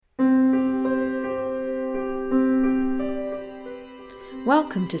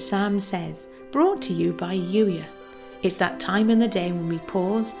Welcome to Sam Says, brought to you by Youier. It's that time in the day when we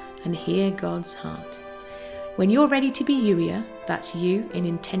pause and hear God's heart. When you're ready to be Youier, that's you in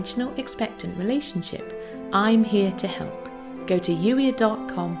intentional expectant relationship, I'm here to help. Go to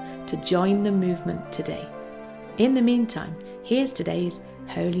youier.com to join the movement today. In the meantime, here's today's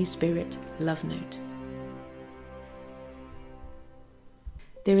Holy Spirit love note.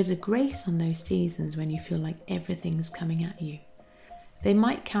 There is a grace on those seasons when you feel like everything's coming at you. They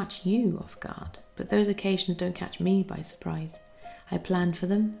might catch you off guard, but those occasions don't catch me by surprise. I plan for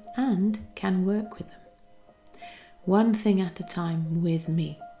them and can work with them. One thing at a time with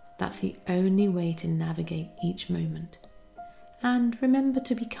me. That's the only way to navigate each moment. And remember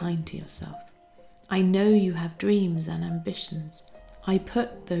to be kind to yourself. I know you have dreams and ambitions. I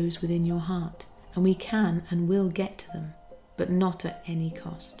put those within your heart, and we can and will get to them, but not at any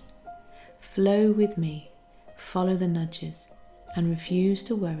cost. Flow with me, follow the nudges, and refuse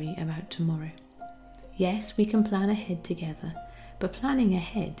to worry about tomorrow. Yes, we can plan ahead together, but planning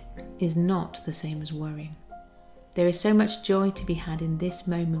ahead is not the same as worrying. There is so much joy to be had in this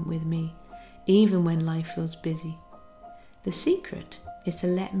moment with me, even when life feels busy. The secret is to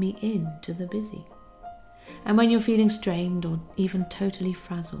let me in to the busy. And when you're feeling strained or even totally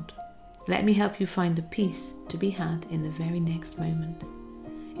frazzled, let me help you find the peace to be had in the very next moment.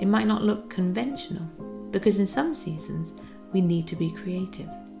 It might not look conventional, because in some seasons we need to be creative,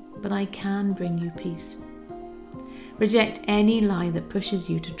 but I can bring you peace. Reject any lie that pushes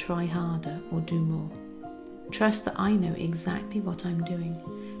you to try harder or do more. Trust that I know exactly what I'm doing,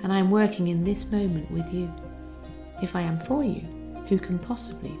 and I'm working in this moment with you. If I am for you, who can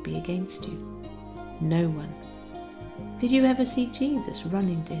possibly be against you? No one. Did you ever see Jesus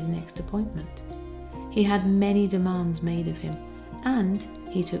running to his next appointment? He had many demands made of him, and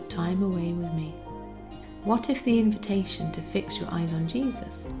he took time away with me. What if the invitation to fix your eyes on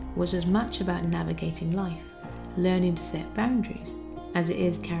Jesus was as much about navigating life, learning to set boundaries, as it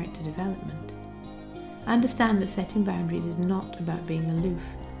is character development? Understand that setting boundaries is not about being aloof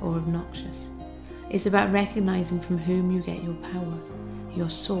or obnoxious. It's about recognizing from whom you get your power, your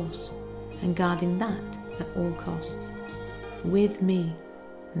source, and guarding that at all costs. With me,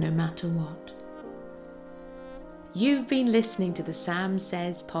 no matter what. You've been listening to the Sam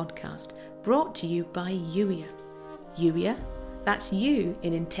Says podcast, brought to you by Youier. Youier, that's you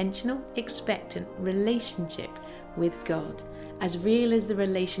in intentional, expectant relationship with God, as real as the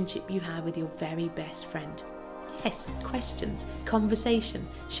relationship you have with your very best friend. Yes, questions, conversation,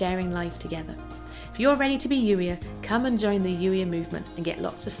 sharing life together. If you're ready to be Youier, come and join the Youier movement and get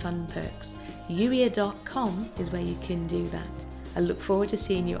lots of fun perks. Youier.com is where you can do that. I look forward to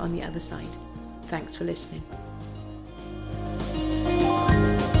seeing you on the other side. Thanks for listening.